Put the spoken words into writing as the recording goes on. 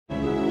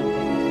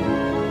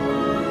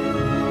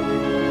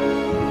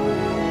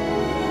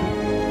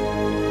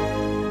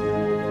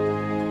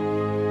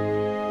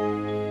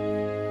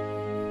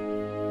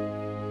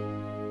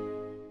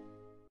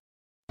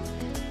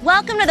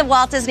Welcome to the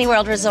Walt Disney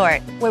World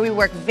Resort, where we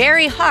work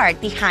very hard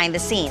behind the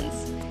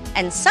scenes,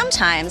 and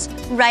sometimes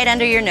right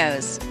under your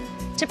nose,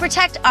 to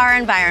protect our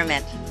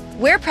environment.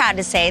 We're proud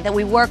to say that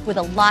we work with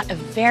a lot of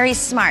very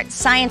smart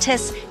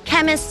scientists,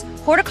 chemists,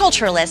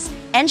 horticulturalists,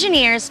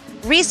 engineers,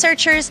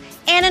 researchers,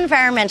 and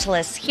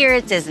environmentalists here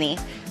at Disney,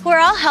 who are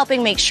all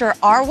helping make sure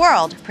our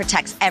world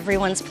protects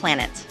everyone's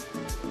planet.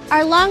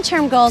 Our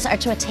long-term goals are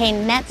to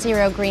attain net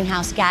zero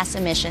greenhouse gas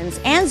emissions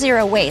and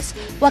zero waste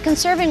while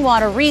conserving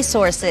water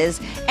resources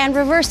and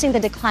reversing the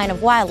decline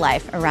of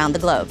wildlife around the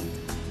globe.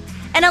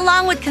 And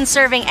along with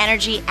conserving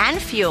energy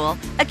and fuel,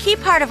 a key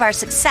part of our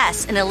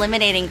success in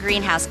eliminating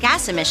greenhouse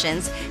gas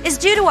emissions is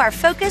due to our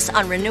focus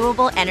on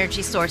renewable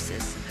energy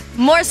sources.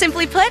 More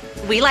simply put,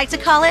 we like to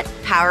call it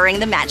powering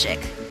the magic.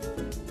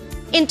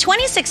 In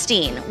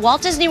 2016,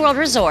 Walt Disney World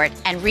Resort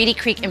and Reedy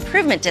Creek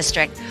Improvement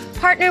District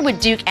partnered with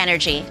Duke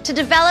Energy to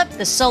develop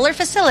the solar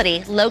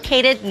facility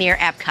located near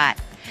Epcot.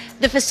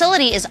 The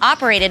facility is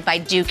operated by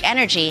Duke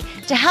Energy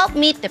to help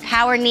meet the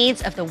power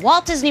needs of the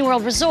Walt Disney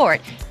World Resort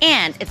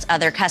and its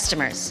other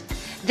customers.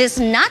 This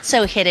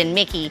not-so-hidden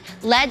Mickey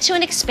led to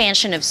an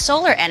expansion of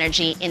solar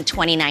energy in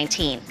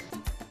 2019.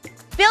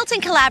 Built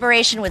in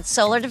collaboration with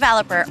solar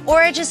developer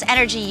Origis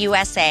Energy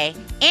USA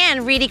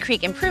and Reedy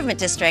Creek Improvement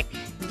District,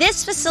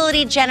 this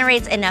facility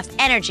generates enough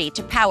energy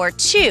to power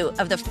 2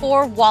 of the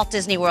 4 Walt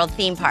Disney World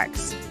theme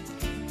parks.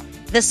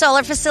 The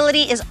solar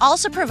facility is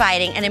also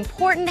providing an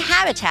important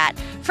habitat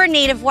for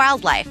native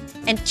wildlife,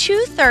 and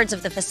 2/3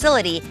 of the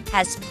facility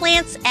has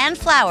plants and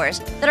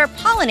flowers that are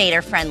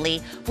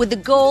pollinator-friendly, with the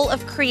goal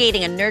of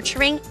creating a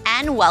nurturing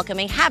and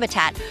welcoming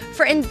habitat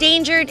for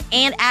endangered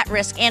and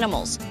at-risk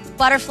animals,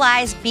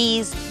 butterflies,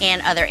 bees,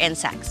 and other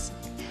insects.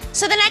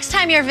 So the next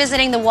time you're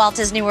visiting the Walt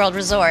Disney World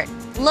Resort,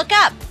 look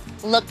up,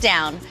 look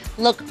down,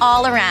 look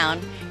all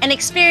around, and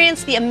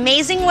experience the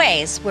amazing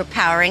ways we're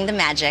powering the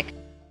magic.